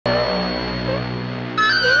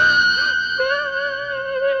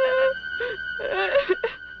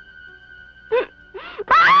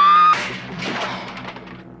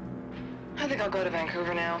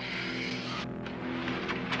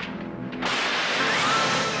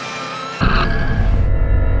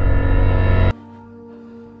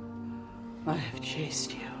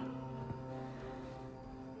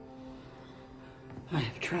I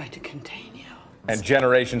have tried to contain you. And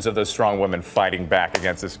generations of those strong women fighting back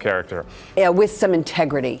against this character. Yeah, with some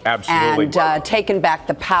integrity. Absolutely. And taking back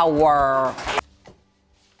the power.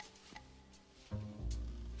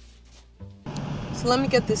 So let me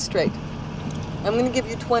get this straight. I'm going to give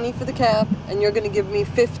you 20 for the cab, and you're going to give me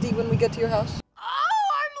 50 when we get to your house?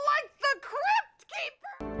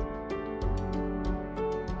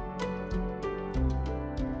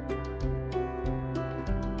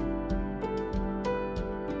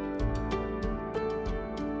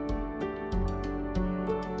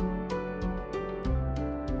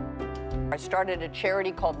 I started a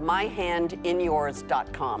charity called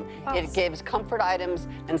myhandinyours.com. It gives comfort items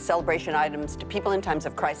and celebration items to people in times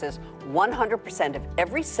of crisis. 100% of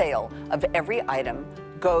every sale of every item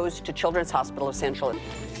goes to Children's Hospital of San Felipe.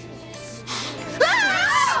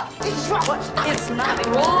 It's not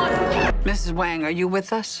wrong. Mrs. Wang, are you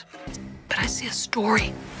with us? But I see a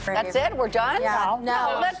story. That's it? We're done? Yeah.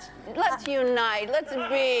 No. Let's unite. Let's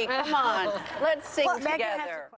be. Come on. Let's sing together.